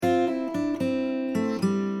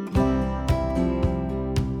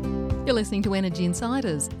You're listening to Energy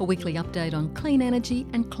Insiders, a weekly update on clean energy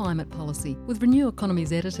and climate policy with Renew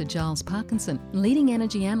Economy's editor Giles Parkinson and leading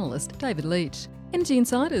energy analyst David Leach. Energy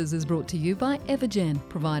Insiders is brought to you by Evergen,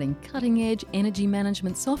 providing cutting-edge energy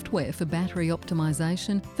management software for battery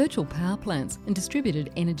optimisation, virtual power plants and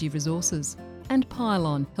distributed energy resources. And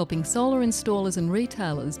Pylon, helping solar installers and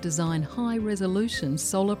retailers design high-resolution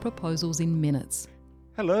solar proposals in minutes.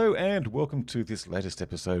 Hello and welcome to this latest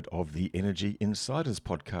episode of the Energy Insiders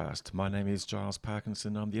podcast. My name is Giles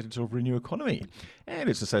Parkinson. I'm the editor of Renew Economy and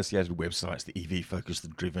its associated websites, the EV Focus, the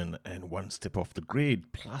Driven and One Step Off the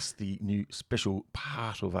Grid, plus the new special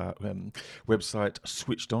part of our website,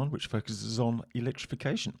 Switched On, which focuses on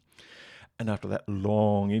electrification. And after that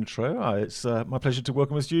long intro, it's my pleasure to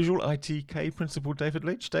welcome, as usual, ITK Principal David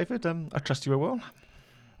Leach. David, I trust you are well.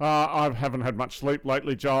 I haven't had much sleep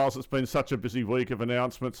lately, Giles. It's been such a busy week of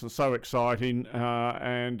announcements and so exciting.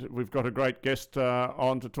 And we've got a great guest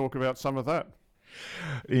on to talk about some of that.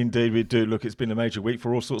 Indeed, we do. Look, it's been a major week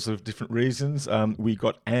for all sorts of different reasons. We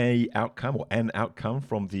got an outcome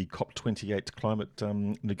from the COP28 climate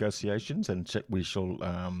negotiations, and we shall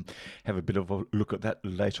have a bit of a look at that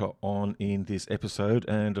later on in this episode.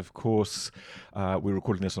 And of course, we're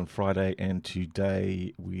recording this on Friday, and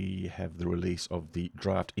today we have the release of the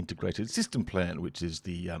Draft Integrated System Plan, which is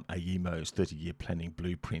the AEMO's 30-year planning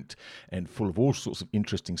blueprint, and full of all sorts of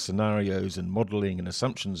interesting scenarios and modelling and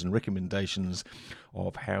assumptions and recommendations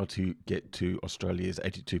of how to get to Australia's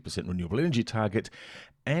 82% renewable energy target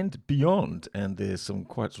and beyond. And there's some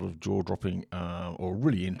quite sort of jaw-dropping or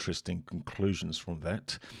really interesting conclusions from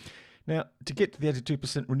that. Now, to get to the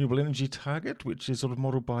 82% renewable energy target, which is sort of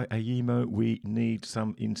modelled by AEMO, we need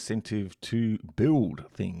some incentive to build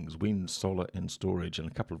things, wind, solar and storage. And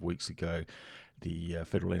a couple of weeks ago, the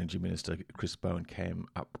Federal Energy Minister, Chris Bowen, came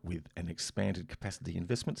up with an expanded capacity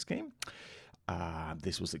investment scheme.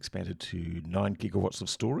 This was expanded to 9 gigawatts of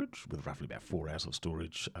storage, with roughly about 4 hours of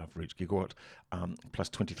storage for each gigawatt, plus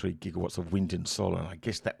 23 gigawatts of wind and solar. And I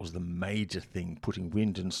guess that was the major thing, putting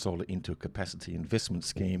wind and solar into a capacity investment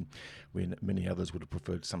scheme, when many others would have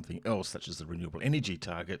preferred something else, such as the renewable energy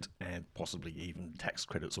target and possibly even tax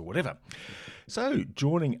credits or whatever. So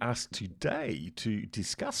joining us today to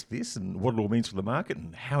discuss this and what it all means for the market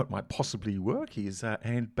and how it might possibly work is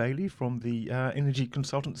Anne Bailey from the energy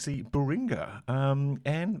consultancy Baringa.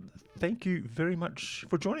 And thank you very much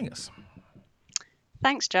for joining us.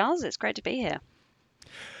 Thanks, Giles. It's great to be here.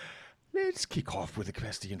 Let's kick off with the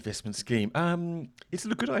capacity investment scheme. Is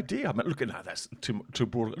it a good idea? I mean, look, no, that's too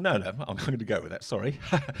broad. No, I'm going to go with that. Sorry.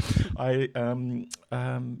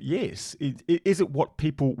 Yes. Is it what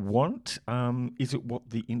people want? Is it what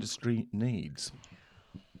the industry needs?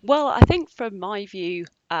 Well, I think from my view,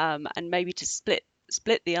 and maybe to split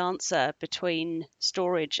the answer between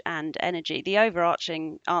storage and energy, the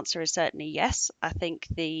overarching answer is certainly yes. I think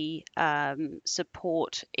the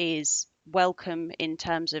support is welcome in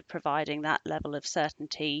terms of providing that level of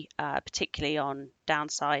certainty, particularly on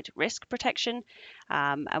downside risk protection.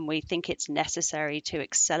 And we think it's necessary to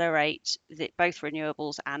accelerate both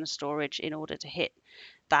renewables and storage in order to hit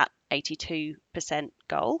that 82%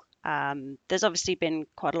 goal. There's obviously been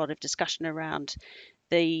quite a lot of discussion around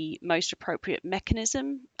the most appropriate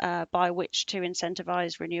mechanism by which to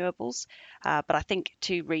incentivise renewables. But I think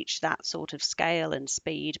to reach that sort of scale and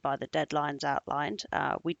speed by the deadlines outlined,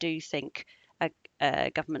 we do think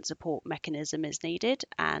a government support mechanism is needed.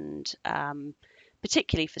 And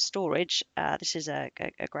particularly for storage, this is a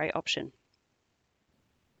great option.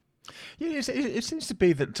 Yeah, it seems to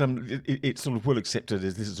be that it's sort of well accepted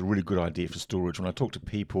as this is a really good idea for storage. When I talk to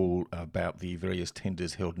people about the various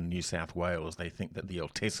tenders held in New South Wales, they think that the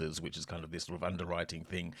LTESs, which is kind of this sort of underwriting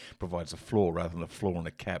thing, provides a floor rather than a floor and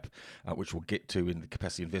a cap, which we'll get to in the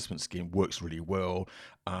capacity investment scheme, works really well.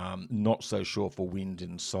 Not so sure for wind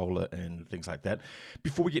and solar and things like that.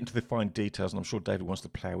 Before we get into the fine details, and I'm sure David wants to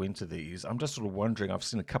plough into these, I'm just sort of wondering, I've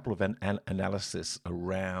seen a couple of analysis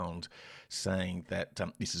around saying that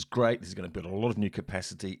this is great, this is going to build a lot of new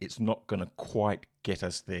capacity, it's not going to quite get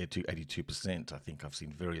us there to 82%. I think I've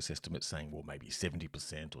seen various estimates saying, well, maybe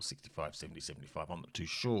 70% or 65, 70, 75, I'm not too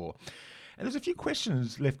sure. And there's a few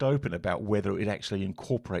questions left open about whether it actually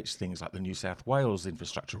incorporates things like the New South Wales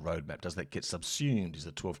infrastructure roadmap. Does that get subsumed? Is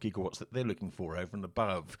it 12 gigawatts that they're looking for over and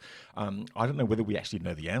above? I don't know whether we actually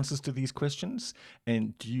know the answers to these questions.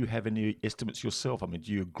 And do you have any estimates yourself? I mean,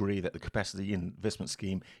 do you agree that the capacity investment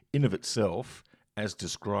scheme in of itself, as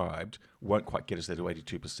described, won't quite get us there to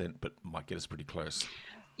 82%, but might get us pretty close?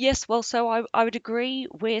 Yes, well, so I would agree.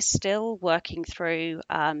 We're still working through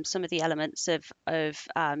some of the elements of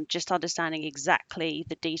just understanding exactly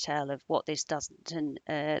the detail of what this doesn't and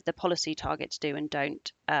the policy targets do and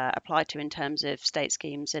don't apply to in terms of state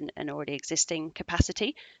schemes and already existing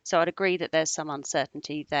capacity. So I'd agree that there's some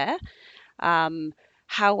uncertainty there. Um,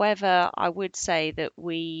 However, I would say that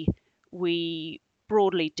we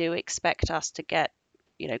broadly do expect us to get,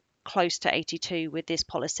 close to 82 with this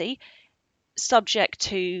policy, subject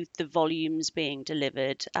to the volumes being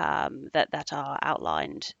delivered that are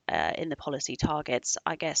outlined in the policy targets.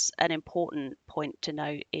 I guess an important point to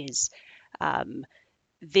note is um,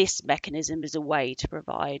 this mechanism is a way to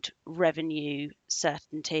provide revenue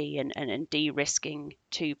certainty and de-risking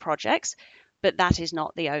to projects. But that is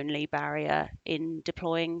not the only barrier in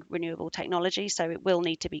deploying renewable technology. So it will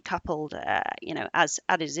need to be coupled, as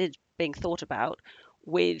is being thought about,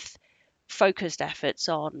 with focused efforts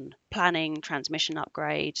on planning, transmission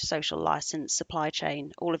upgrade, social license, supply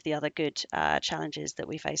chain, all of the other good challenges that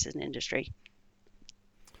we face as an industry.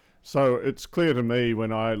 So it's clear to me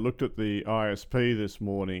when I looked at the ISP this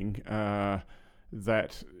morning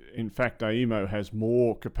that in fact AEMO has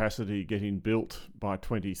more capacity getting built by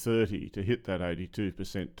 2030 to hit that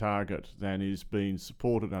 82% target than is being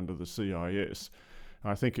supported under the CIS.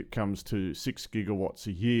 I think it comes to 6 gigawatts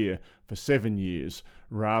a year for 7 years,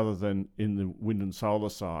 rather than in the wind and solar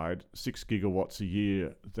side, 6 gigawatts a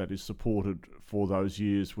year that is supported for those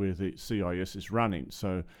years where the CIS is running.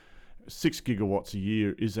 So 6 gigawatts a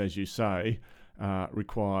year is, as you say,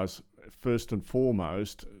 requires first and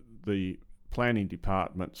foremost the planning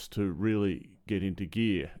departments to really get into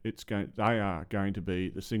gear. They are going to be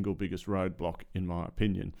the single biggest roadblock, in my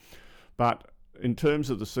opinion. But in terms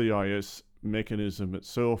of the CIS mechanism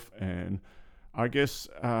itself, and I guess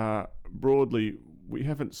broadly, we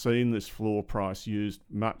haven't seen this floor price used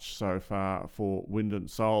much so far for wind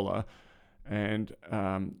and solar. And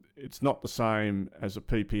it's not the same as a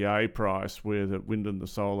PPA price where the wind and the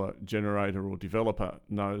solar generator or developer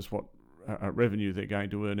knows what revenue they're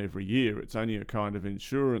going to earn every year. It's only a kind of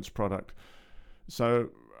insurance product. So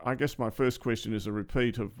I guess my first question is a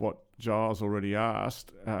repeat of what Giles already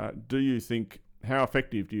asked. How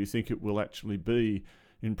effective do you think it will actually be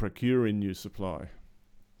in procuring new supply?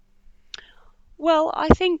 Well, I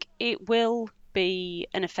think it will be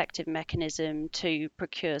an effective mechanism to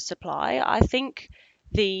procure supply. I think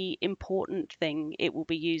the important thing it will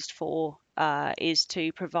be used for is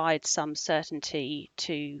to provide some certainty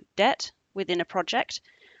to debt within a project.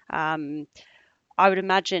 Um, I would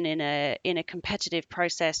imagine in a competitive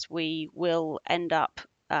process, we will end up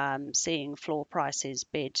seeing floor prices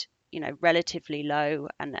bid, relatively low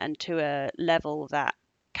and to a level that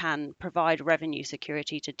can provide revenue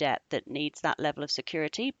security to debt that needs that level of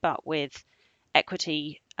security, but with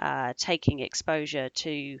equity taking exposure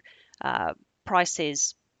to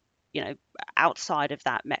prices, outside of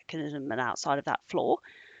that mechanism and outside of that floor.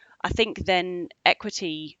 I think then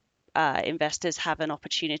equity investors have an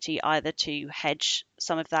opportunity either to hedge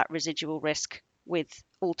some of that residual risk with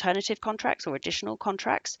alternative contracts or additional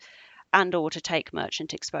contracts, and or to take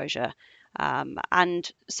merchant exposure. And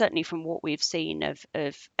certainly from what we've seen of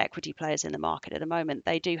equity players in the market at the moment,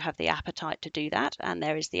 they do have the appetite to do that, and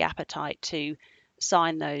there is the appetite to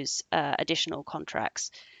sign those additional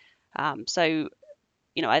contracts. So,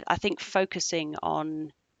 I think focusing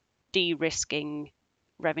on de-risking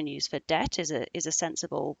revenues for debt is a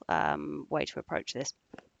sensible way to approach this.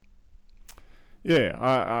 Yeah,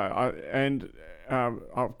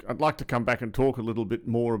 I'd like to come back and talk a little bit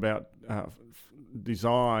more about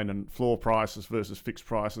design and floor prices versus fixed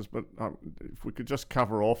prices, but if we could just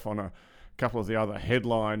cover off on a couple of the other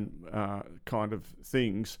headline kind of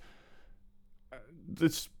things.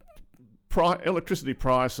 Electricity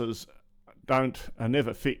prices are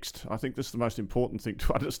never fixed. I think this is the most important thing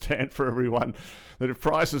to understand for everyone, that if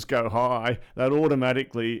prices go high, that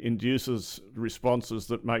automatically induces responses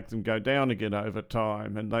that make them go down again over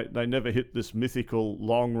time, and they never hit this mythical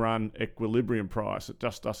long-run equilibrium price. It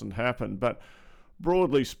just doesn't happen. But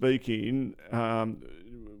broadly speaking,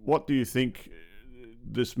 what do you think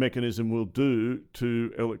this mechanism will do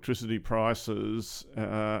to electricity prices,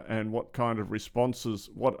 and what kind of responses,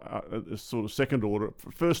 what are sort of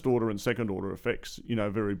first order and second order effects,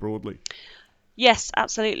 very broadly? Yes,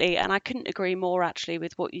 absolutely. And I couldn't agree more actually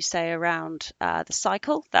with what you say around the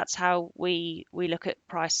cycle. That's how we look at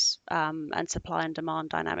price and supply and demand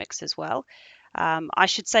dynamics as well. I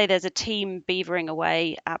should say there's a team beavering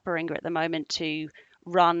away at Baringa at the moment to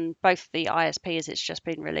run both the ISP as it's just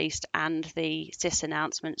been released and the SIS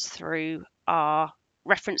announcements through our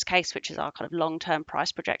reference case, which is our kind of long-term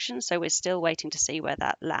price projection. So we're still waiting to see where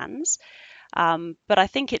that lands. But I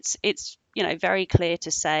think it's very clear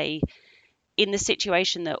to say, in the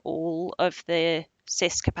situation that all of the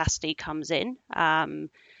CIS capacity comes in,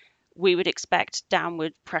 we would expect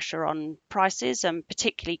downward pressure on prices, and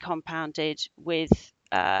particularly compounded with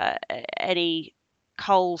any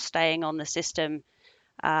coal staying on the system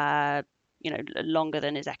longer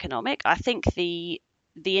than is economic. I think the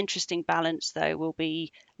interesting balance, though, will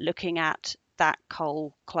be looking at that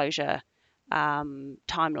coal closure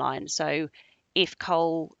timeline. So if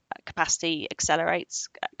coal capacity accelerates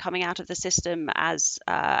coming out of the system, as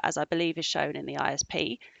I believe is shown in the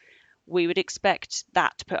ISP, we would expect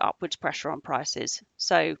that to put upwards pressure on prices.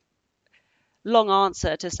 So long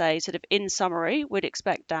answer to say, sort of in summary, we'd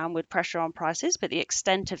expect downward pressure on prices, but the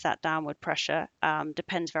extent of that downward pressure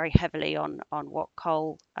depends very heavily on what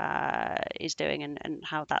coal is doing and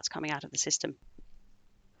how that's coming out of the system.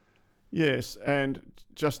 Yes, and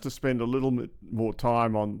just to spend a little bit more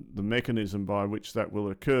time on the mechanism by which that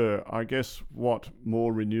will occur, I guess what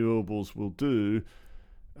more renewables will do,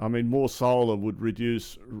 I mean, more solar would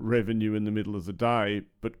reduce revenue in the middle of the day,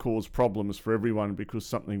 but cause problems for everyone because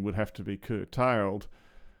something would have to be curtailed.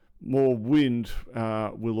 More wind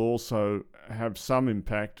will also have some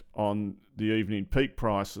impact on the evening peak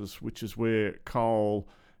prices, which is where coal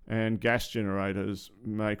and gas generators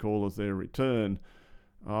make all of their return.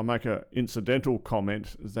 I'll make an incidental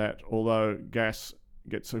comment that although gas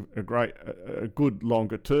gets a good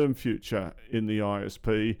longer term future in the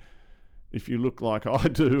ISP, if you look like I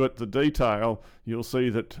do at the detail, you'll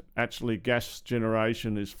see that actually gas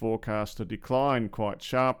generation is forecast to decline quite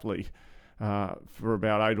sharply for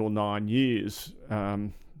about 8 or 9 years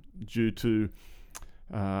due to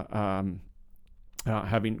having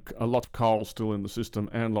a lot of coal still in the system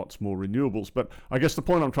and lots more renewables. But I guess the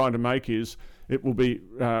point I'm trying to make is it will be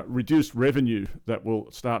reduced revenue that will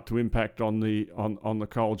start to impact on the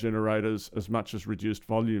coal generators as much as reduced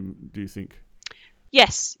volume, do you think?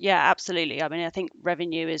 Yes, yeah, absolutely. I mean, I think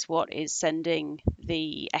revenue is what is sending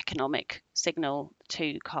the economic signal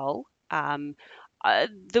to coal.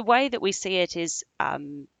 The way that we see it is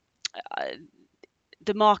the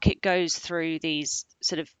market goes through these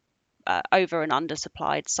sort of over and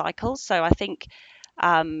undersupplied cycles. So I think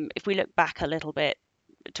if we look back a little bit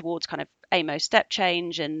towards kind of AEMO step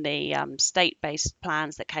change and the state-based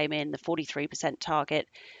plans that came in, the 43% target,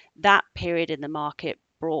 that period in the market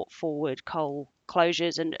brought forward coal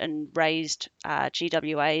closures and raised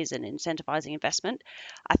GWAs and incentivizing investment.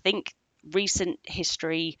 I think recent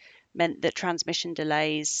history meant that transmission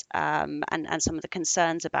delays and some of the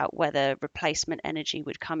concerns about whether replacement energy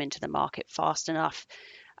would come into the market fast enough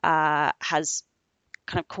has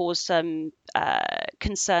kind of caused some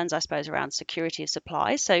concerns, I suppose, around security of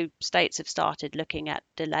supply. So states have started looking at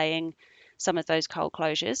delaying some of those coal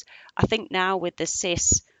closures. I think now with the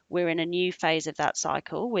CIS, we're in a new phase of that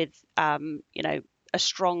cycle with, a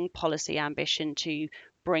strong policy ambition to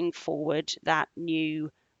bring forward that new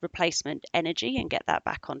replacement energy and get that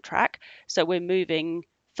back on track. So we're moving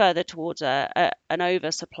further towards an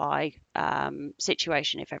oversupply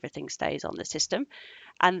situation if everything stays on the system.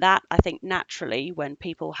 And that, I think, naturally, when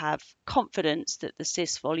people have confidence that the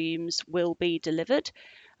CIS volumes will be delivered,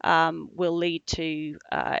 will lead to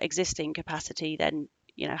existing capacity then,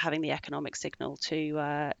 having the economic signal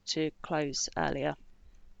to close earlier.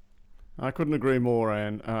 I couldn't agree more,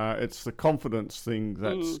 Anne. It's the confidence thing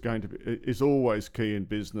that's going to be is always key in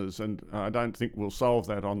business, and I don't think we'll solve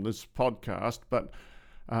that on this podcast. But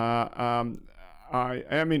I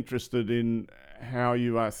am interested in how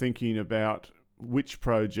you are thinking about which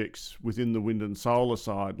projects within the wind and solar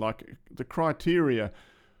side, like the criteria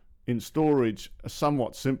in storage are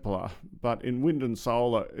somewhat simpler, but in wind and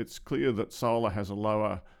solar, it's clear that solar has a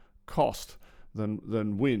lower cost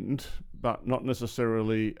than wind, but not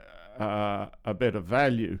necessarily a better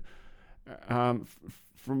value.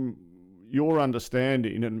 From your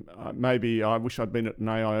understanding, and maybe I wish I'd been at an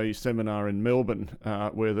AIE seminar in Melbourne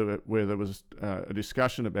where there was a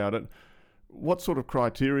discussion about it. What sort of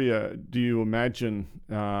criteria do you imagine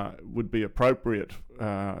would be appropriate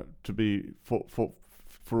to be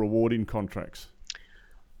for awarding contracts?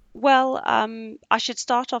 Well, I should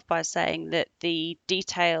start off by saying that the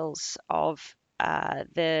details of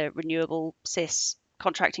the renewable CIS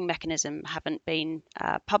contracting mechanism haven't been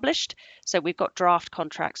published. So we've got draft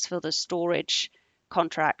contracts for the storage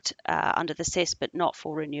contract under the CIS, but not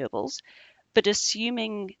for renewables. But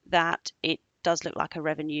assuming that it does look like a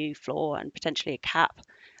revenue floor and potentially a cap,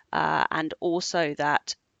 and also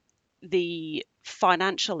that the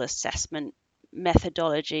financial assessment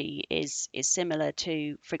methodology is similar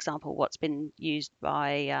to, for example, what's been used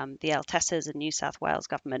by the LTESAs and New South Wales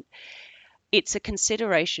government, it's a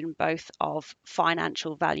consideration both of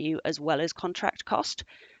financial value as well as contract cost.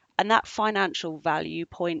 And that financial value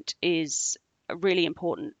point is really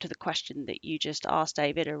important to the question that you just asked,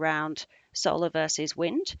 David, around solar versus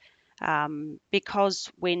wind.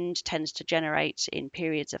 Because wind tends to generate in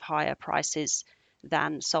periods of higher prices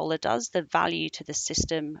than solar does, the value to the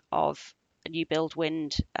system of new build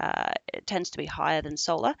wind tends to be higher than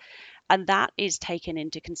solar. And that is taken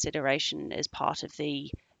into consideration as part of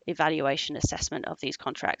the evaluation assessment of these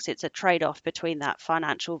contracts. It's a trade-off between that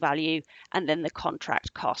financial value and then the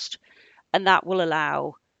contract cost. And that will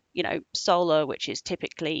allow, solar, which is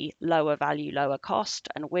typically lower value, lower cost,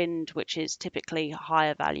 and wind, which is typically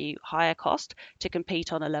higher value, higher cost, to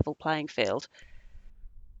compete on a level playing field.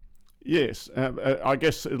 Yes, I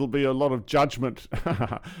guess it'll be a lot of judgment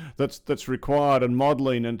that's required, and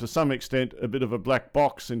modelling, and to some extent a bit of a black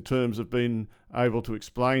box in terms of being able to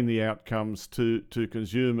explain the outcomes to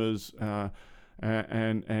consumers,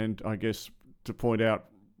 and I guess to point out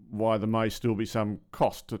why there may still be some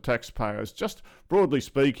cost to taxpayers. Just broadly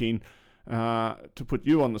speaking, to put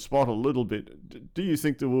you on the spot a little bit, do you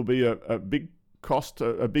think there will be a big cost,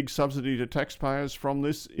 a big subsidy to taxpayers from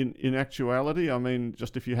this in actuality? I mean,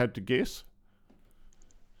 just if you had to guess.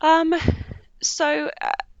 So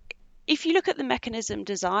if you look at the mechanism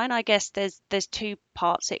design, I guess there's two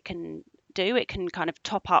parts it can do. It can kind of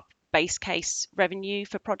top up base case revenue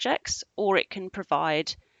for projects, or it can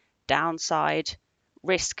provide downside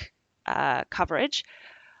risk coverage.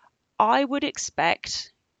 I would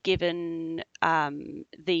expect, given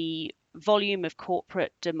the volume of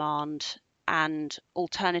corporate demand and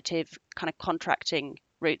alternative kind of contracting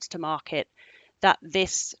routes to market, that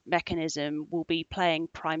this mechanism will be playing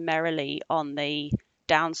primarily on the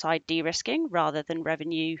downside de-risking rather than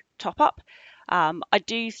revenue top up. I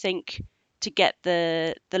do think to get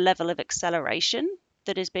the level of acceleration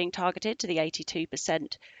that is being targeted to the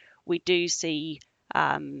 82%, we do see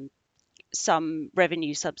some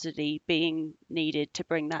revenue subsidy being needed to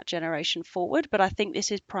bring that generation forward. But I think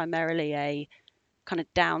this is primarily a kind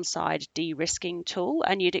of downside de-risking tool,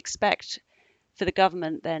 and you'd expect for the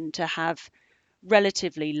government then to have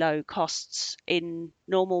relatively low costs in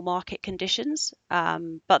normal market conditions,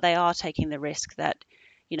 but they are taking the risk that,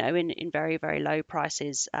 in very, very low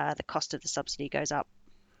prices, the cost of the subsidy goes up.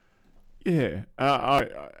 Yeah,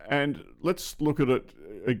 and let's look at it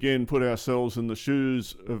again, put ourselves in the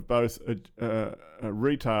shoes of both a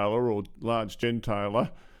retailer or large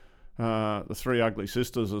gentailer, the three ugly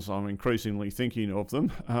sisters as I'm increasingly thinking of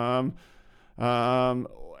them,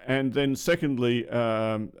 and then secondly,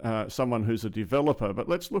 someone who's a developer. But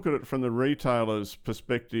let's look at it from the retailer's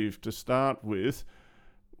perspective to start with.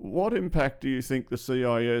 What impact do you think the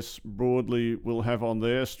CIS broadly will have on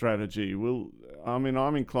their strategy? I'm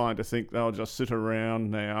inclined to think they'll just sit around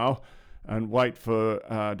now and wait for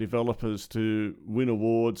developers to win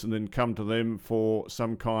awards and then come to them for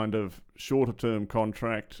some kind of shorter-term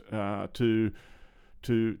contract to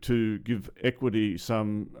give equity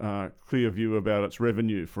some clear view about its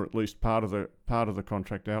revenue for at least part of the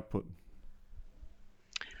contract output.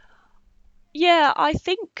 Yeah, I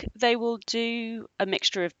think they will do a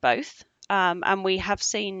mixture of both. And we have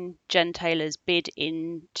seen gentailers bid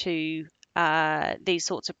into these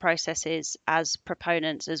sorts of processes as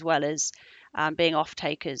proponents, as well as being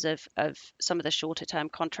off-takers of some of the shorter term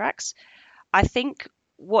contracts. I think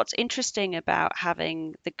what's interesting about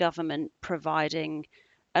having the government providing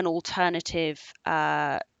an alternative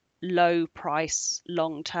low price,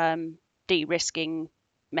 long-term de-risking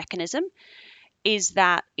mechanism is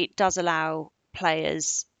that it does allow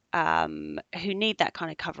players who need that kind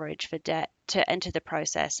of coverage for debt to enter the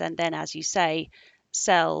process, and then, as you say,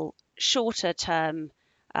 sell shorter term,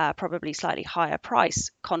 probably slightly higher price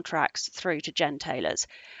contracts through to gentailers.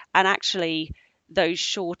 And actually, those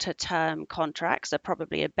shorter term contracts are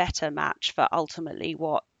probably a better match for ultimately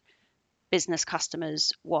what business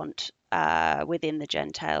customers want within the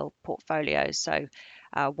gentail portfolio. So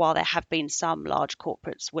while there have been some large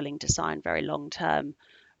corporates willing to sign very long-term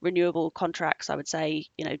renewable contracts, I would say,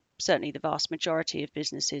 certainly the vast majority of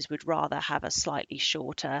businesses would rather have a slightly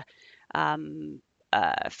shorter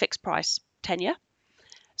fixed price tenure.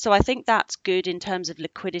 So I think that's good in terms of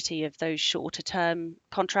liquidity of those shorter term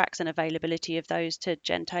contracts and availability of those to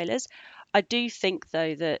gentailers. I do think,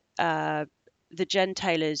 though, that the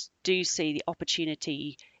gentailers do see the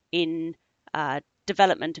opportunity in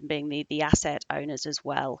development and being the asset owners as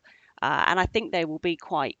well. And I think they will be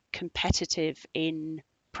quite competitive in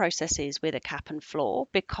processes with a cap and floor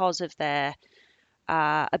because of their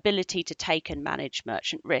ability to take and manage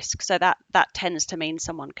merchant risk. So that tends to mean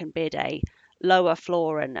someone can bid a lower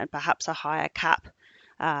floor and perhaps a higher cap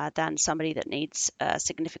than somebody that needs a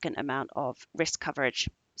significant amount of risk coverage.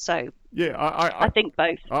 So Yeah, I think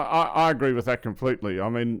both. I agree with that completely. I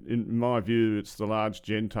mean, in my view, it's the large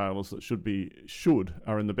gentailers that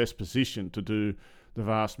are in the best position to do the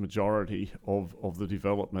vast majority of the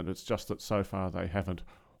development. It's just that so far they haven't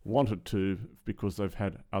wanted to because they've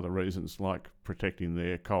had other reasons like protecting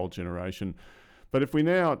their coal generation. But if we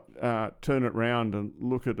now turn it round and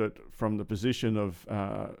look at it from the position of,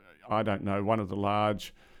 I don't know, one of the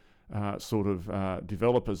large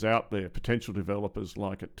developers out there, potential developers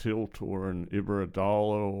like a Tilt or an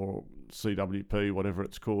Iberdrola or CWP, whatever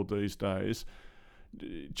it's called these days,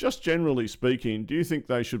 just generally speaking, do you think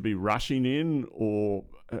they should be rushing in or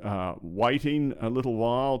waiting a little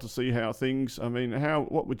while to see how things? I mean,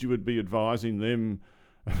 what would you be advising them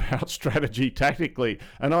about strategy tactically?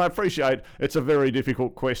 And I appreciate it's a very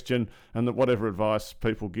difficult question, and that whatever advice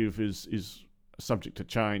people give is subject to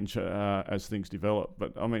change as things develop.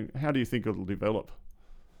 But I mean, how do you think it'll develop?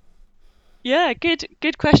 Yeah,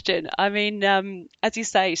 good question. I mean, as you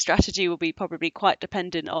say, strategy will be probably quite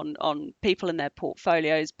dependent on people and their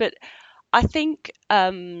portfolios. But I think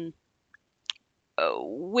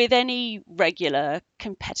with any regular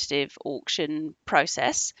competitive auction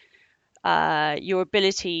process, your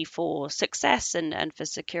ability for success and for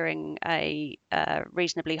securing a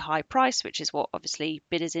reasonably high price, which is what obviously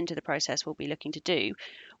bidders into the process will be looking to do,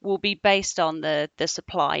 will be based on the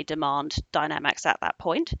supply-demand dynamics at that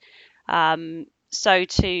point. So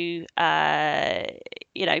to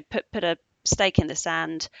put a stake in the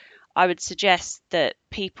sand, I would suggest that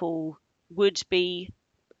people would be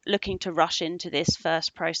looking to rush into this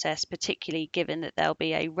first process, particularly given that there'll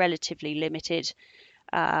be a relatively limited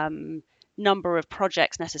number of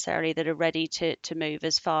projects necessarily that are ready to move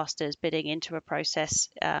as fast as bidding into a process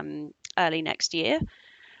early next year.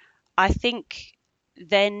 I think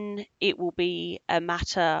then it will be a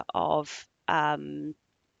matter of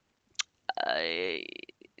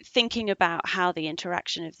thinking about how the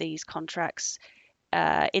interaction of these contracts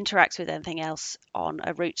interacts with anything else on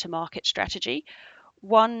a route to market strategy.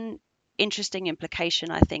 One interesting implication,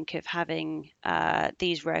 I think, of having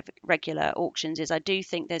these regular auctions is I do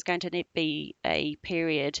think there's going to be a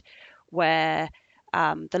period where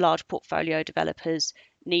the large portfolio developers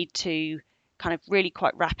need to kind of really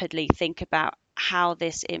quite rapidly think about how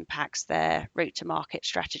this impacts their route to market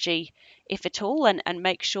strategy, if at all, and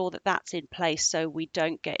make sure that that's in place so we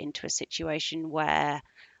don't get into a situation where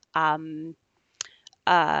the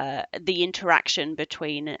interaction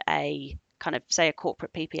between a kind of, say, a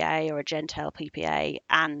corporate PPA or a gentail PPA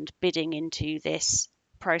and bidding into this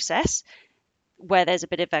process, where there's a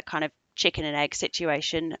bit of a kind of chicken and egg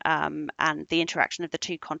situation, and the interaction of the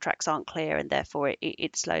two contracts aren't clear, and therefore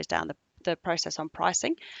it slows down the process on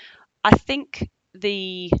pricing. I think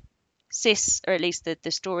the SIS, or at least the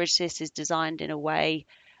storage SIS, is designed in a way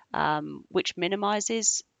which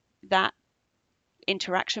minimises that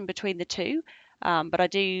interaction between the two. But I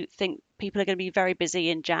do think people are going to be very busy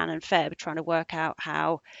in Jan and Feb trying to work out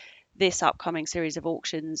how this upcoming series of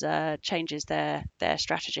auctions changes their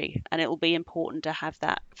strategy, and it will be important to have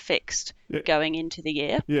that fixed going into the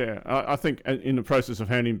year. Yeah, I think in the process of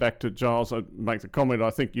handing back to Giles, I'd make the comment, I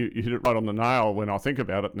think you hit it right on the nail when I think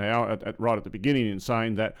about it now, right at the beginning, in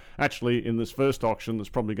saying that actually in this first auction there's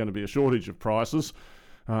probably going to be a shortage of prices,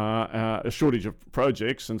 a shortage of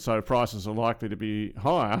projects, and so prices are likely to be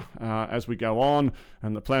higher as we go on,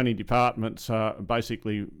 and the planning department's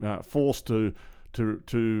basically forced to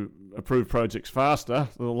approve projects faster.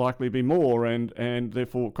 There'll likely be more, and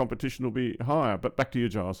therefore competition will be higher. But back to you,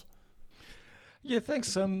 Giles. Yeah,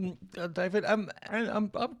 thanks, David. And I'm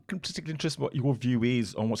particularly interested in what your view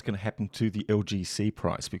is on what's going to happen to the LGC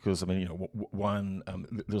price, because I mean,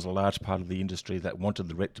 there's a large part of the industry that wanted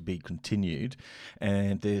the REC to be continued,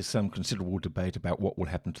 and there's some considerable debate about what will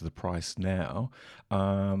happen to the price now.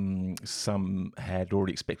 Some had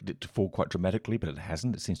already expected it to fall quite dramatically, but it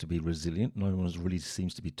hasn't. It seems to be resilient. No one really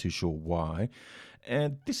seems to be too sure why.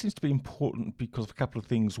 And this seems to be important because of a couple of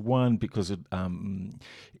things. One, because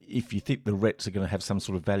if you think the RECs are going to have some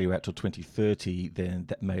sort of value out till 2030, then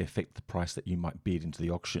that may affect the price that you might bid into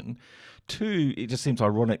the auction. Two, it just seems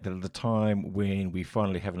ironic that at the time when we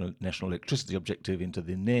finally have a national electricity objective into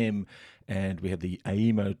the NEM, and we had the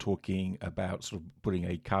AEMO talking about sort of putting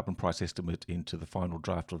a carbon price estimate into the final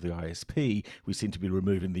draft of the ISP, we seem to be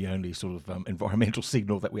removing the only sort of environmental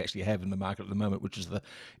signal that we actually have in the market at the moment, which is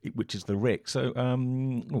the REC. So,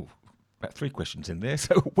 about 3 questions in there.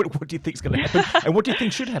 So what do you think is going to happen, and what do you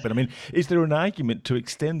think should happen? I mean, is there an argument to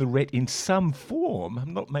extend the RET in some form,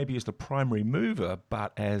 not maybe as the primary mover,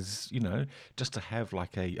 but as, just to have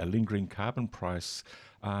like a lingering carbon price?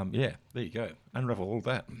 There you go. Unravel all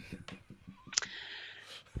that.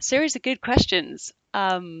 Series of good questions.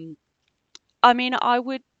 I mean, I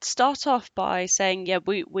would start off by saying, yeah,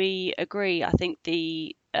 we agree. I think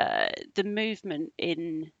the movement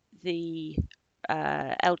in the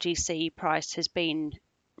LGC price has been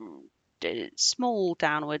small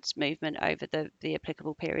downwards movement over the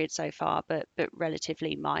applicable period so far, but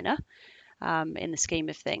relatively minor in the scheme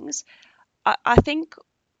of things. I think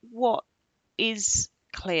what is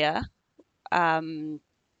clear,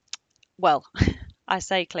 well, I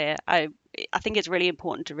say clear. I think it's really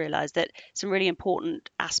important to realise that some really important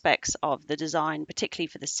aspects of the design, particularly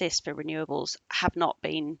for the SIS for renewables, have not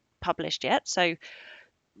been published yet. So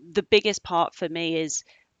the biggest part for me is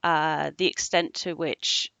the extent to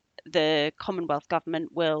which the Commonwealth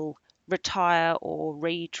Government will retire or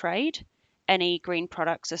retrade any green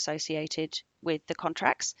products associated with the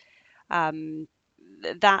contracts.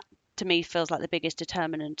 That to me feels like the biggest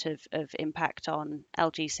determinant of impact on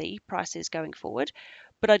LGC prices going forward.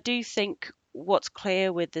 But I do think what's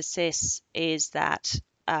clear with the SIS is that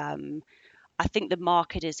I think the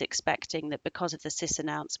market is expecting that because of the SIS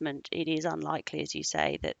announcement, it is unlikely, as you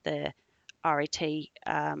say, that the RET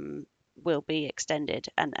will be extended,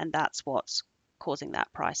 and that's what's causing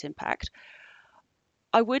that price impact.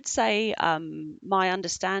 I would say my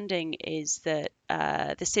understanding is that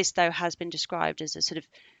the SIS, though, has been described as a sort of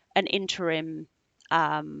an interim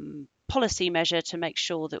policy measure to make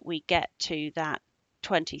sure that we get to that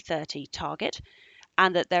 2030 target,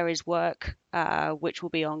 and that there is work which will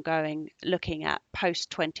be ongoing looking at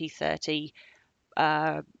post-2030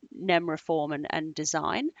 NEM reform and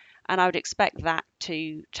design. And I would expect that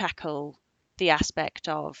to tackle the aspect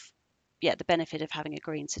of the benefit of having a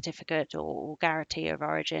green certificate or guarantee of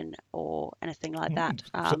origin or anything like that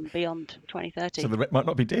beyond 2030. So the RET might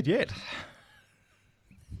not be dead yet.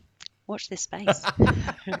 Watch this space.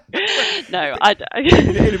 No,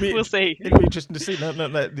 we'll see. It'll be interesting to see. No,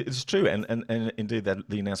 it's true, and indeed that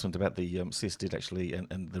the announcement about the SIS did actually,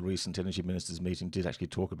 and the recent energy ministers meeting did actually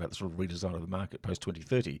talk about the sort of redesign of the market post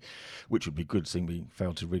 2030, which would be good, seeing we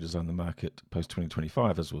failed to redesign the market post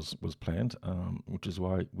 2025 as was planned, which is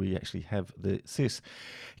why we actually have the SIS.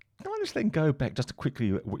 Can I just then go back just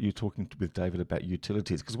quickly what you were talking with David about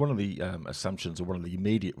utilities? Because one of the assumptions or one of the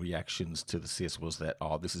immediate reactions to the SIS was that,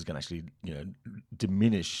 this is going to actually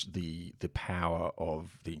diminish the power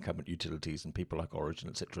of the incumbent utilities and people like Origin,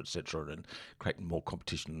 et cetera, and create more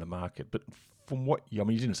competition in the market. But from what you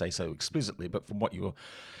didn't say so explicitly, but from what you were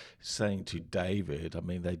saying to David, I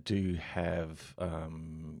mean, they do have,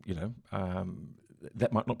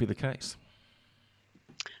 that might not be the case.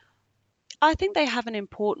 I think they have an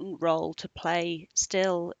important role to play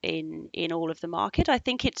still in all of the market. I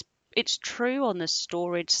think it's true on the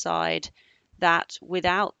storage side that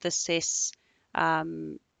without the SIS,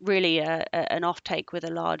 really an offtake with a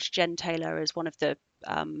large gentailer is one of the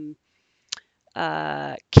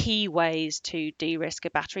key ways to de-risk a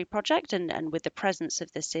battery project. And with the presence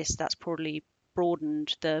of the SIS, that's probably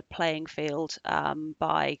broadened the playing field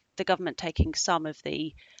by the government taking some of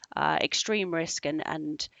the extreme risk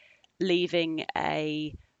and leaving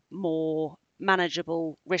a more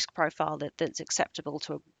manageable risk profile that's acceptable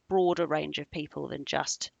to a broader range of people than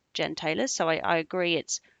just gentailers. So I agree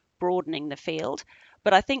it's broadening the field,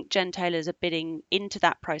 but I think gentailers are bidding into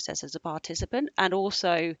that process as a participant and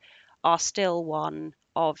also are still one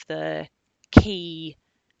of the key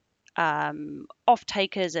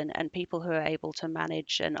off-takers and people who are able to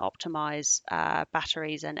manage and optimize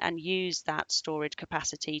batteries and use that storage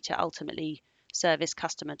capacity to ultimately service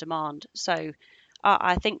customer demand. So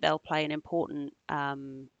I think they'll play an important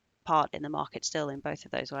part in the market still in both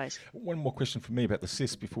of those ways. One more question for me about the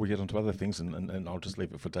SIS before we get on to other things, and I'll just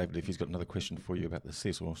leave it for David if he's got another question for you about the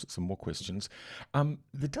SIS or some more questions.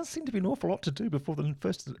 There does seem to be an awful lot to do before the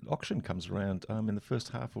first auction comes around in the first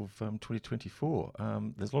half of 2024.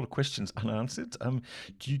 There's a lot of questions unanswered.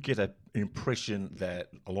 Do you get an impression that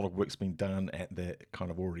a lot of work's been done and they're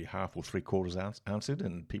kind of already half or three quarters answered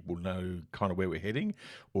and people know kind of where we're heading,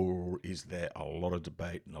 or is there a lot of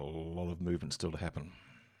debate and a lot of movement still to happen?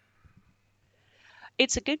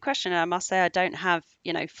 It's a good question. I must say I don't have,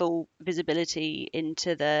 full visibility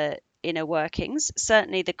into the inner workings.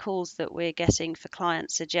 Certainly the calls that we're getting for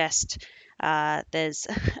clients suggest there's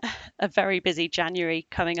a very busy January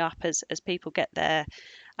coming up as people get their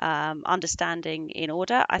understanding in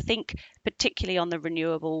order. I think particularly on the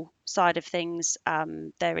renewable side of things,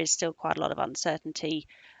 there is still quite a lot of uncertainty,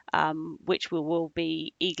 which we will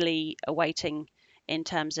be eagerly awaiting in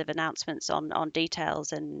terms of announcements on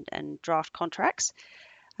details and draft contracts.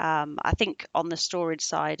 I think on the storage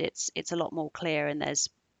side, it's a lot more clear, and there's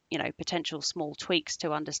potential small tweaks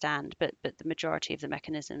to understand, but the majority of the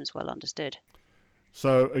mechanism is well understood.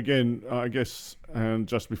 So again, I guess, and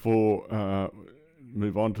just before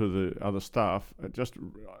move on to the other stuff,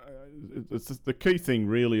 it's the key thing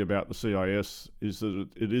really about the CIS is that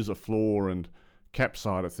it is a floor and cap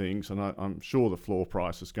side of things, and I'm sure the floor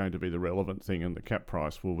price is going to be the relevant thing, and the cap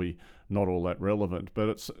price will be not all that relevant.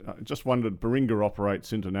 But I just wondered, Baringa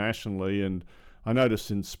operates internationally, and I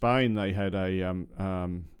noticed in Spain they had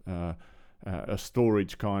a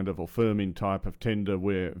storage kind of or firming type of tender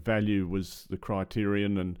where value was the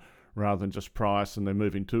criterion, and rather than just price, and they're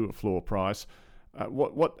moving to a floor price.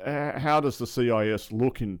 How does the CIS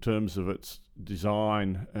look in terms of its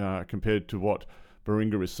design compared to what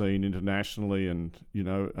Baringa is seen internationally, and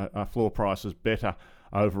are floor prices better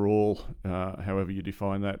overall, however you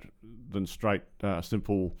define that, than straight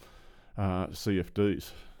simple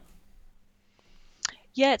CFDs?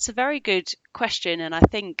 Yeah, it's a very good question, and I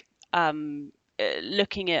think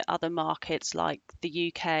looking at other markets like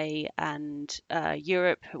the UK and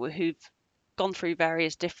Europe, who've gone through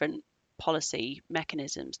various different policy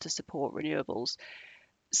mechanisms to support renewables,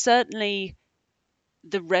 certainly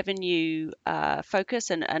the revenue focus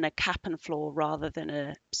and a cap and floor rather than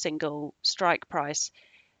a single strike price,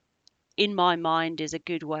 in my mind, is a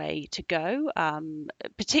good way to go,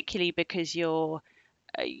 particularly because you're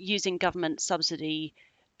using government subsidy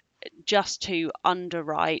just to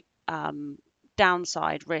underwrite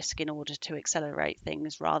downside risk in order to accelerate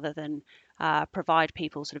things rather than provide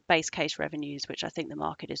people sort of base case revenues, which I think the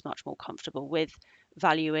market is much more comfortable with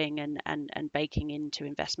valuing and baking into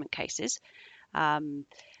investment cases. There's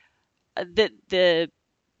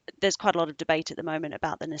quite a lot of debate at the moment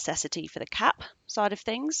about the necessity for the cap side of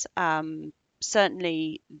things.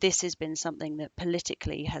 Certainly, this has been something that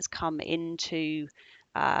politically has come into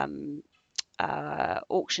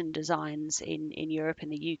auction designs in Europe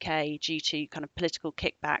and the UK due to kind of political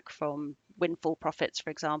kickback from windfall profits,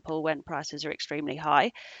 for example, when prices are extremely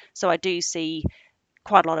high. So I do see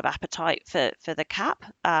quite a lot of appetite for the cap.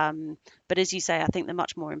 But as you say, I think the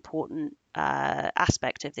much more important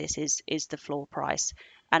aspect of this is the floor price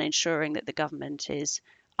and ensuring that the government is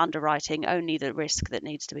underwriting only the risk that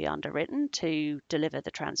needs to be underwritten to deliver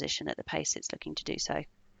the transition at the pace it's looking to do so.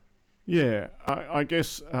 Yeah, I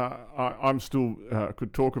guess I'm still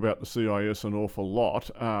could talk about the CIS an awful lot,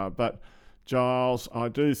 but Giles, I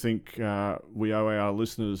do think we owe our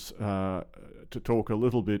listeners to talk a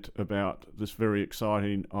little bit about this very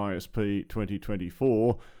exciting ISP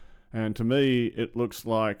 2024. And to me, it looks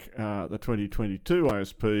like the 2022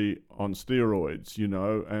 ISP on steroids,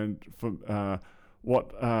 and from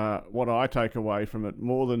what I take away from it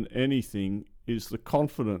more than anything is the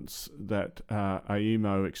confidence that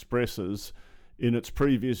AEMO expresses in its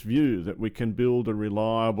previous view that we can build a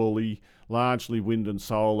reliably, largely wind and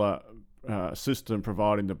solar system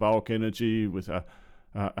providing the bulk energy with a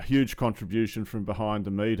huge contribution from behind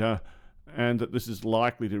the meter, and that this is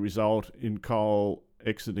likely to result in coal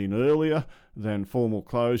exiting earlier than formal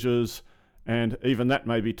closures, and even that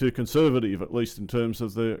may be too conservative, at least in terms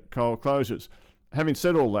of the coal closures. Having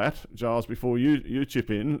said all that, Giles, before you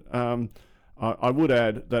chip in, I would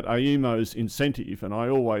add that AEMO's incentive, and I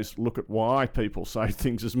always look at why people say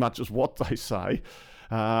things as much as what they say,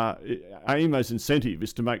 AEMO's incentive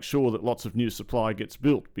is to make sure that lots of new supply gets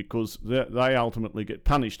built, because they ultimately get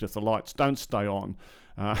punished if the lights don't stay on.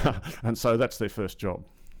 And so that's their first job.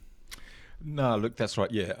 No, look, that's right.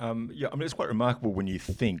 Yeah, I mean, it's quite remarkable when you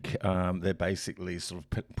think they're basically sort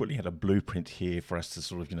of putting out a blueprint here for us to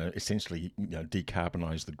sort of, essentially,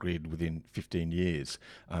 decarbonise the grid within 15 years.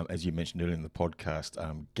 As you mentioned earlier in the podcast,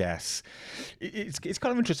 gas. It's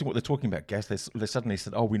kind of interesting what they're talking about. Gas. They suddenly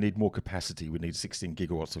said, we need more capacity. We need 16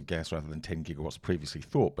 gigawatts of gas rather than 10 gigawatts previously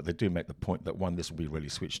thought. But they do make the point that one, this will be really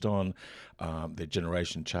switched on. Their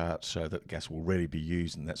generation charts show that gas will really be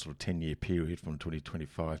used in that sort of 10-year period from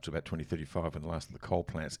 2025 to about 2035. When the last of the coal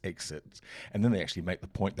plants exits. And then they actually make the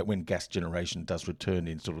point that when gas generation does return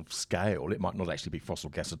in sort of scale, it might not actually be fossil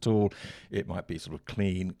gas at all. It might be sort of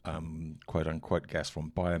clean, quote unquote, gas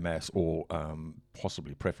from biomass, or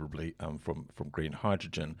possibly, preferably, from green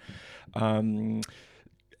hydrogen.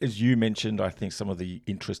 As you mentioned, I think some of the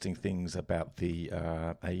interesting things about the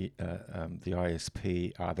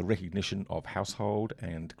ISP are the recognition of household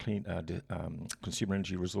and clean consumer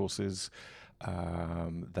energy resources,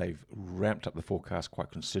 They've ramped up the forecast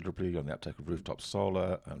quite considerably on the uptake of rooftop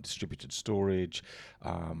solar, distributed storage,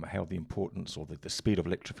 how the importance or the speed of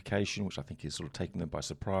electrification, which I think is sort of taking them by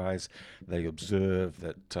surprise. They observe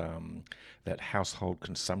that household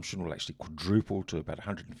consumption will actually quadruple to about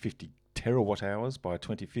 150 terawatt hours by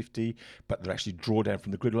 2050, but the actually drawdown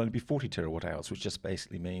from the grid will only be 40 terawatt hours, which just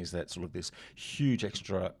basically means that sort of this huge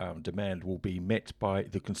extra demand will be met by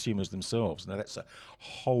the consumers themselves. Now that's a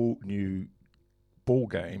whole new ball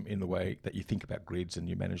game in the way that you think about grids and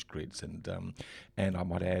you manage grids, and I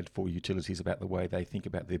might add for utilities about the way they think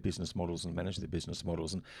about their business models and manage their business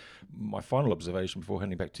models. And my final observation before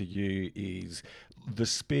handing back to you is the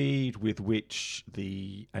speed with which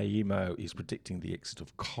the AEMO is predicting the exit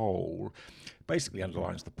of coal basically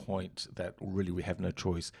underlines the point that really we have no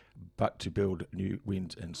choice but to build new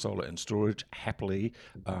wind and solar and storage happily,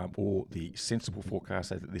 or the sensible forecast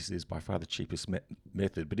say that this is by far the cheapest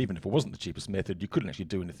method. But even if it wasn't the cheapest method, you couldn't actually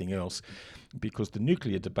do anything else, because the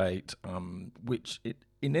nuclear debate, which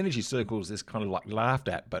in energy circles is kind of like laughed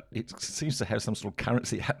at, but it seems to have some sort of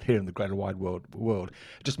currency out there in the greater wide world.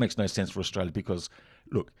 It just makes no sense for Australia because,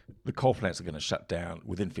 look, the coal plants are going to shut down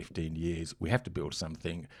within 15 years. We have to build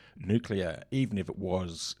something. Nuclear, even if it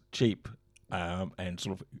was cheap and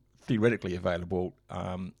sort of theoretically available,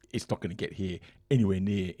 it's not going to get here anywhere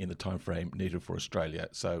near in the time frame needed for Australia.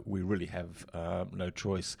 So we really have no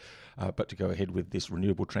choice but to go ahead with this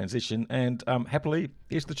renewable transition, and happily,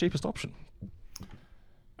 it's the cheapest option.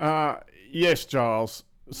 Yes, Giles.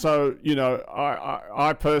 So,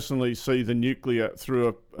 I personally see the nuclear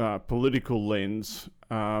through a political lens.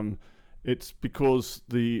 It's because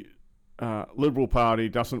the Liberal Party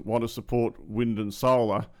doesn't want to support wind and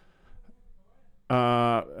solar,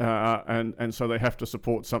 and so they have to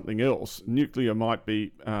support something else. Nuclear might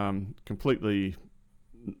be completely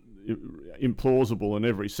implausible in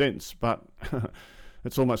every sense, but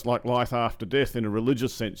it's almost like life after death in a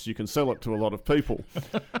religious sense. You can sell it to a lot of people.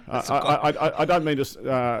 I don't mean to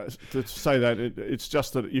say that. It's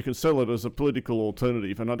just that you can sell it as a political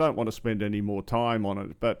alternative, and I don't want to spend any more time on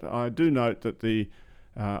it. But I do note that the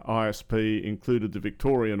ISP included the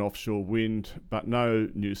Victorian offshore wind, but no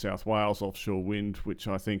New South Wales offshore wind, which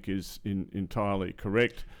I think is entirely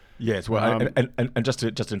correct. Yes, well, and just to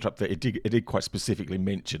interrupt there, it did quite specifically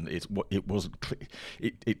mention it wasn't clear.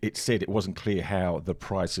 It said it wasn't clear how the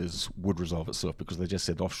prices would resolve itself, because they just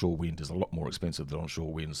said offshore wind is a lot more expensive than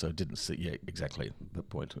onshore wind, so it didn't see exactly the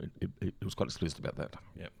point. It was quite explicit about that.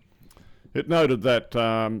 Yeah. It noted that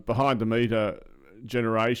behind the meter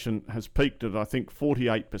generation has peaked at, I think,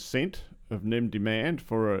 48% of NEM demand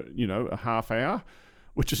for a half hour,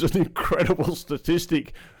 which is an incredible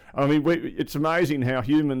statistic. I mean, it's amazing how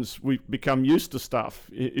we've become used to stuff.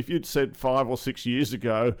 If you'd said 5 or 6 years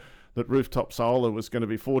ago that rooftop solar was going to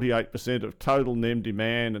be 48% of total NEM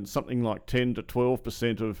demand and something like 10 to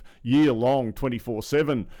 12% of year-long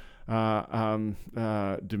 24/7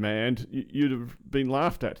 demand, you'd have been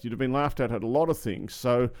laughed at. You'd have been laughed at a lot of things.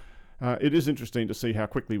 So it is interesting to see how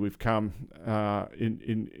quickly we've come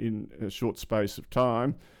in a short space of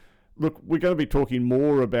time. Look, we're going to be talking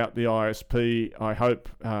more about the ISP, I hope,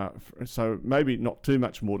 so maybe not too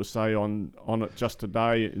much more to say on it just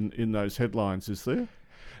today in those headlines, is there?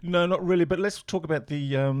 No, not really, but let's talk about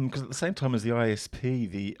the, because at the same time as the ISP,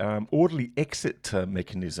 the orderly exit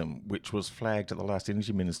mechanism, which was flagged at the last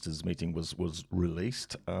Energy Ministers meeting, was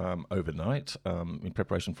released overnight in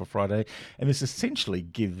preparation for Friday. And this essentially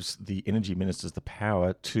gives the Energy Ministers the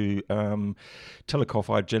power to tell a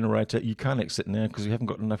coal-fired generator, you can't exit now because you haven't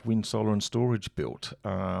got enough wind, solar and storage built.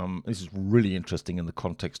 This is really interesting in the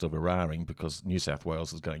context of Eraring, because New South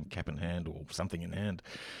Wales is going cap in hand or something in hand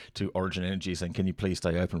to Origin Energy saying, can you please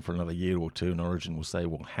stay open for another year or two? And Origin will say,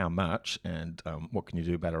 well, how much, and what can you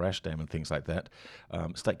do about a rash dam and things like that.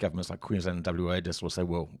 State governments like Queensland and WA just will say,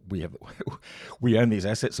 well, we own these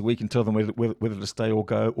assets, so we can tell them whether to stay or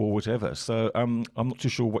go or whatever. So I'm not too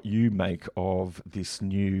sure what you make of this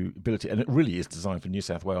new ability, and it really is designed for New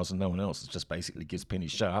South Wales and no one else. It just basically gives Penny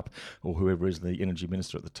Sharp, or whoever is the Energy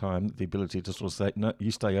Minister at the time, the ability to sort of say, no,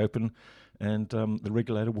 you stay open, and the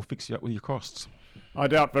regulator will fix you up with your costs. I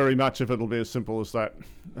doubt very much if it'll be as simple as that.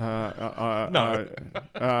 No.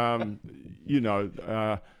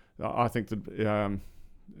 I think that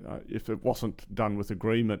if it wasn't done with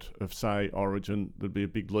agreement of, say, Origin, there'd be a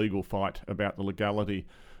big legal fight about the legality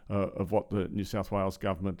of what the New South Wales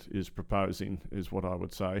government is proposing, is what I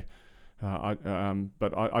would say.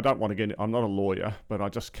 But I don't want to get... I'm not a lawyer, but I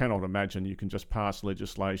just cannot imagine you can just pass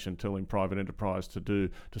legislation telling private enterprise to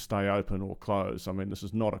stay open or close. I mean, this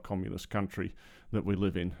is not a communist country that we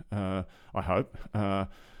live in, I hope.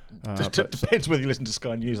 Depends whether you listen to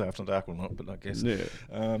Sky News after dark or not, but I guess. Yeah.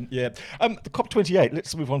 The COP28,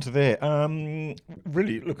 let's move on to there.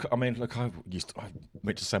 Really, look, I went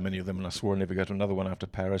to so many of them and I swore I'd never go to another one after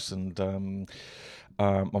Paris, and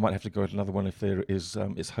I might have to go to another one if there is,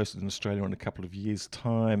 it's hosted in Australia in a couple of years'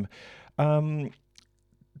 time.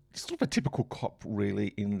 Sort of a typical COP,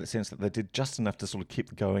 really, in the sense that they did just enough to sort of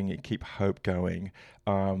keep going and keep hope going.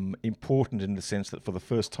 Important in the sense that for the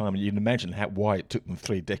first time, you can imagine why it took them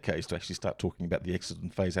 3 decades to actually start talking about the exit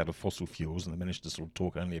and phase out of fossil fuels, and they managed to sort of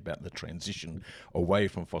talk only about the transition away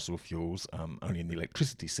from fossil fuels, only in the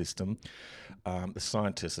electricity system. The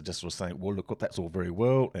scientists are just sort of saying, well, look, that's all very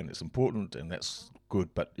well, and it's important, and that's good,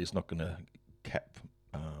 but it's not going to cap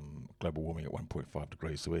global warming at 1.5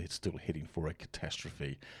 degrees, so we're still heading for a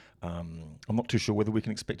catastrophe. I'm not too sure whether we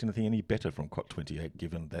can expect anything any better from COP28,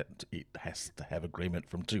 given that it has to have agreement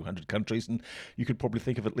from 200 countries, and you could probably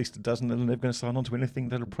think of at least a dozen that are never going to sign on to anything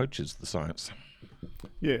that approaches the science.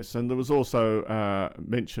 Yes, and there was also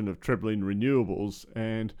mention of trebling renewables,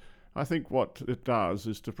 and I think what it does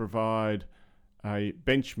is to provide a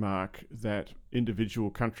benchmark that individual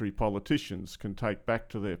country politicians can take back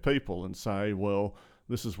to their people and say, well,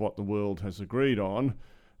 this is what the world has agreed on.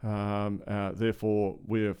 Therefore,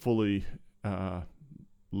 we're fully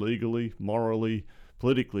legally, morally,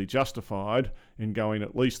 politically justified in going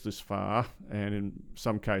at least this far. And in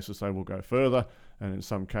some cases, they will go further, and in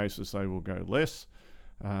some cases, they will go less.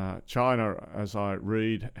 China, as I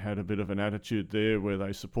read, had a bit of an attitude there where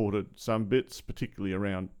they supported some bits, particularly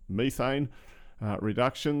around methane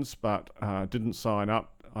reductions, but didn't sign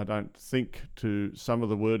up, I don't think, to some of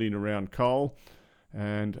the wording around coal.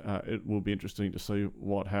 And it will be interesting to see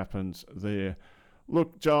what happens there.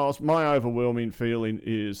 Look, Giles, my overwhelming feeling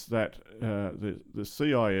is that the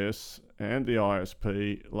CIS and the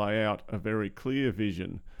ISP lay out a very clear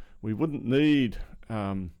vision. We wouldn't need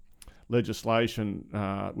legislation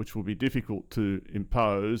which will be difficult to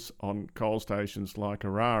impose on coal stations like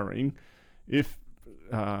Eraring if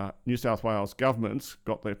New South Wales governments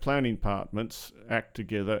got their planning departments act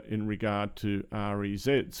together in regard to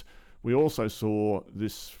REZs. We also saw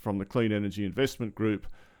this from the Clean Energy Investment Group,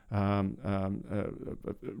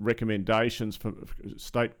 recommendations for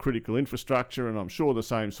state critical infrastructure, and I'm sure the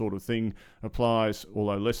same sort of thing applies,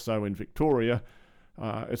 although less so in Victoria.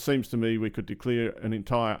 It seems to me we could declare an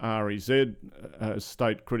entire REZ as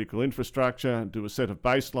state critical infrastructure, do a set of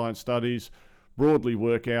baseline studies, broadly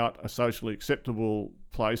work out a socially acceptable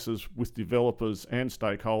places with developers and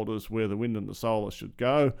stakeholders where the wind and the solar should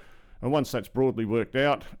go. And once that's broadly worked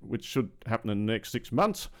out, which should happen in the next 6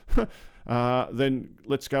 months, then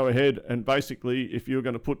let's go ahead and basically, if you're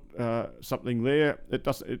going to put something there,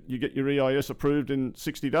 you get your EIS approved in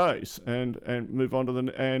 60 days and move on to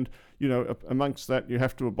and amongst that you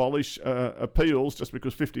have to abolish appeals just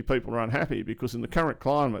because 50 people are unhappy, because in the current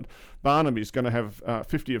climate, Barnaby's going to have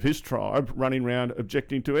 50 of his tribe running around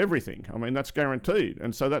objecting to everything. I mean, that's guaranteed,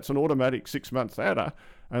 and so that's an automatic 6-month adder,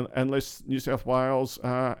 unless New South Wales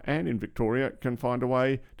and in Victoria can find a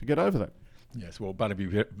way to get over that. Yes, well, Barnaby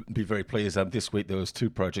will be very pleased. This week there was 2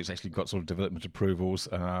 projects actually got sort of development approvals.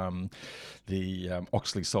 The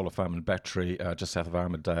Oxley Solar Farm and Battery just south of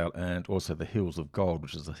Armidale, and also the Hills of Gold,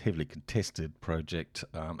 which is a heavily contested project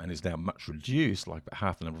and is now much reduced, like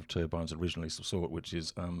half the number of turbines originally saw it, which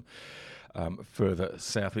is further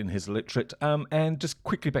south in his electorate. And just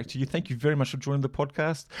quickly back to you. Thank you very much for joining the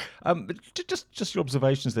podcast. Just your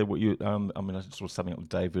observations there. What you, I sort of summing up with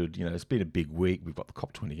David. It's been a big week. We've got the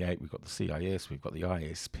COP28, we've got the CIS, we've got the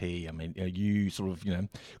ISP. I mean, are you sort of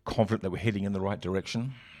confident that we're heading in the right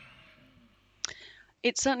direction?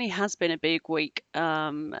 It certainly has been a big week.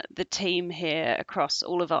 The team here, across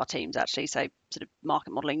all of our teams actually, so sort of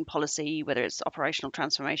market modelling, policy, whether it's operational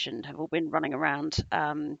transformation, have all been running around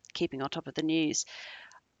keeping on top of the news.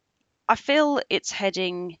 I feel it's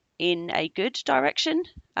heading in a good direction.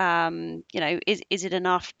 Is it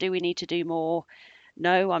enough? Do we need to do more?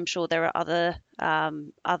 No, I'm sure there are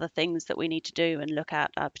other things that we need to do and look at,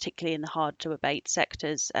 particularly in the hard to abate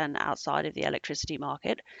sectors and outside of the electricity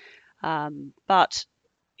market. But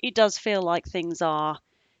it does feel like things are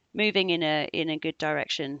moving in a good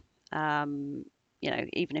direction, even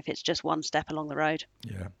if it's just one step along the road.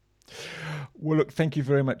 Yeah. Well, look, thank you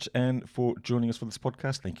very much, Anne, for joining us for this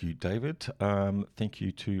podcast. Thank you, David. Thank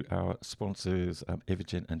you to our sponsors,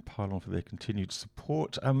 Evergen and Pylon, for their continued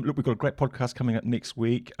support. Look, we've got a great podcast coming up next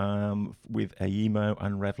week with AEMO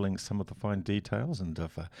unravelling some of the fine details. And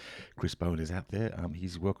if Chris Bowen is out there,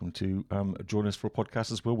 he's welcome to join us for a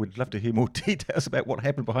podcast as well. We'd love to hear more details about what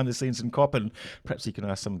happened behind the scenes in COP, and perhaps he can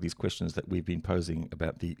ask some of these questions that we've been posing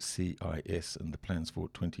about the CIS and the plans for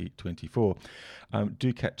 2024.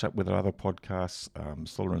 Do catch up with our other podcasts,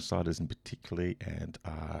 Solar Insiders in particular, and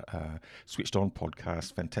Switched On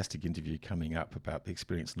podcast. Fantastic interview coming up about the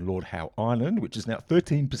experience in Lord Howe Island, which is now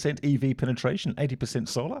 13% EV penetration, 80%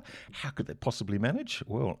 solar. How could they possibly manage?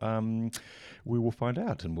 Well, we will find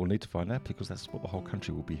out, and we'll need to find out because that's what the whole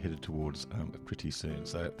country will be headed towards pretty soon.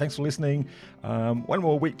 So thanks for listening. One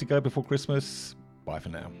more week to go before Christmas. Bye for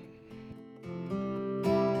now.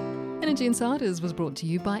 Energy Insiders was brought to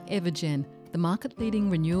you by Evergen, the market-leading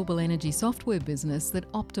renewable energy software business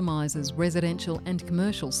that optimises residential and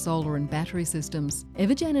commercial solar and battery systems.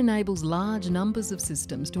 Evergen enables large numbers of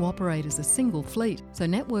systems to operate as a single fleet, so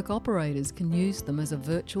network operators can use them as a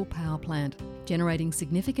virtual power plant, generating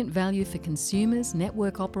significant value for consumers,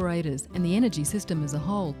 network operators and the energy system as a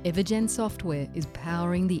whole. Evergen software is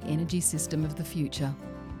powering the energy system of the future.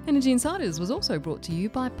 Energy Insiders was also brought to you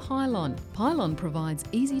by Pylon. Pylon provides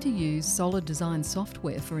easy-to-use solar design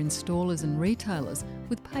software for installers and retailers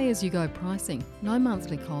with pay-as-you-go pricing, no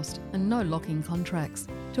monthly cost and no lock-in contracts.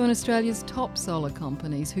 Join Australia's top solar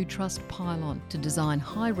companies who trust Pylon to design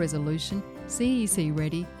high-resolution,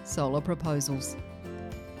 CEC-ready solar proposals.